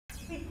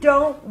We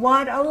don't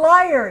want a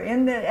liar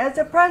as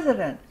a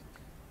president.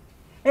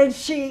 And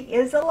she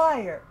is a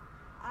liar.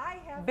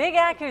 Big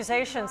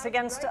accusations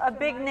against a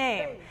big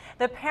name.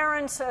 The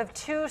parents of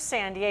two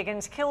San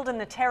Diegans killed in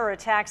the terror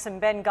attacks in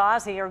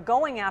Benghazi are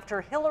going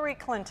after Hillary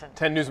Clinton.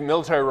 10 News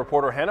military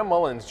reporter Hannah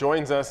Mullins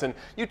joins us, and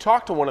you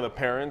talked to one of the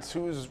parents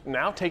who's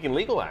now taking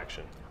legal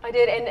action. I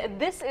did, and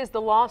this is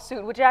the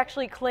lawsuit which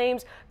actually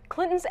claims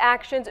Clinton's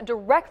actions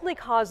directly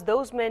caused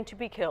those men to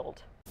be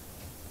killed.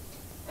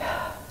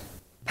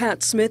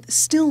 Pat Smith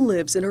still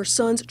lives in her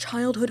son's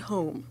childhood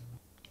home.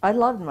 I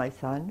loved my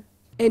son.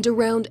 And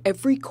around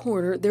every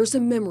corner, there's a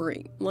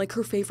memory, like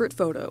her favorite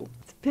photo.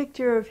 It's a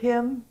picture of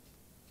him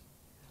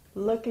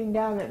looking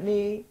down at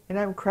me, and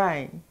I'm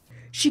crying.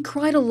 She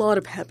cried a lot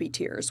of happy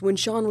tears when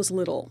Sean was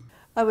little.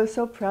 I was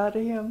so proud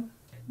of him.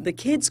 The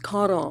kids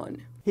caught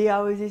on. He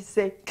always used to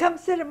say, "Come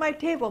sit at my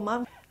table,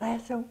 Mom." And I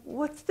said,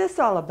 "What's this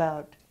all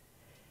about?"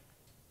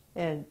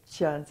 And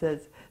Sean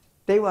says,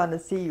 "They want to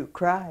see you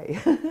cry."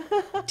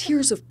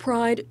 Tears of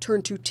pride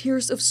turned to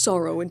tears of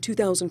sorrow in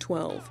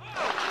 2012.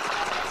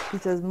 He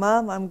says,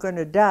 "Mom, I'm going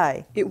to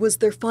die." It was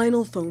their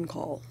final phone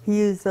call. He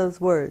used those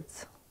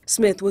words.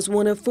 Smith was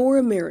one of 4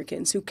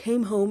 Americans who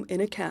came home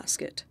in a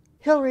casket.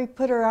 Hillary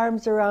put her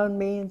arms around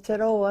me and said,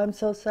 "Oh, I'm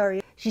so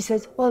sorry." She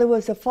says, "Well, it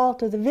was the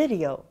fault of the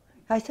video."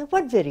 I said,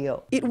 "What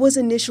video?" It was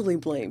initially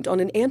blamed on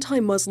an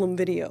anti-Muslim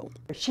video.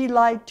 She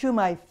lied to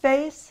my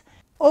face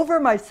over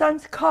my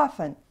son's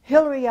coffin.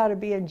 Hillary ought to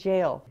be in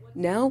jail.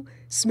 Now,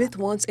 Smith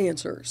wants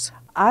answers.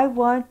 I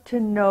want to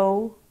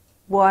know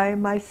why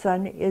my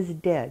son is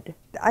dead.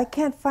 I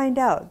can't find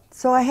out,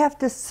 so I have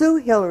to sue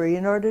Hillary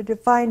in order to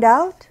find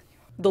out?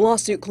 The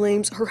lawsuit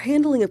claims her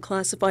handling of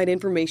classified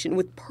information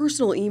with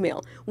personal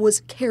email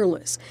was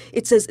careless.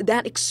 It says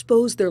that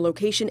exposed their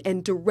location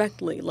and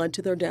directly led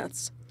to their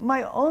deaths.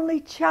 My only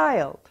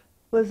child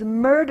was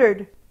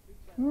murdered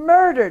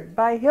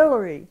by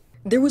Hillary.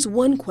 There was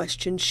one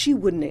question she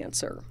wouldn't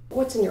answer.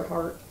 What's in your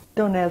heart?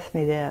 Don't ask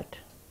me that.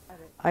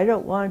 I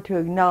don't want to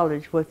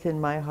acknowledge what's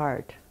in my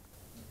heart.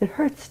 It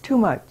hurts too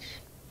much.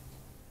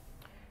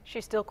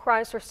 She still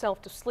cries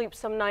herself to sleep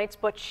some nights,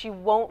 but she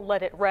won't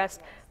let it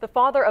rest. The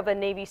father of a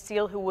Navy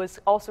SEAL who was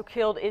also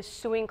killed is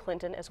suing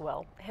Clinton as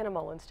well. Hannah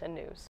Mullins, 10 News.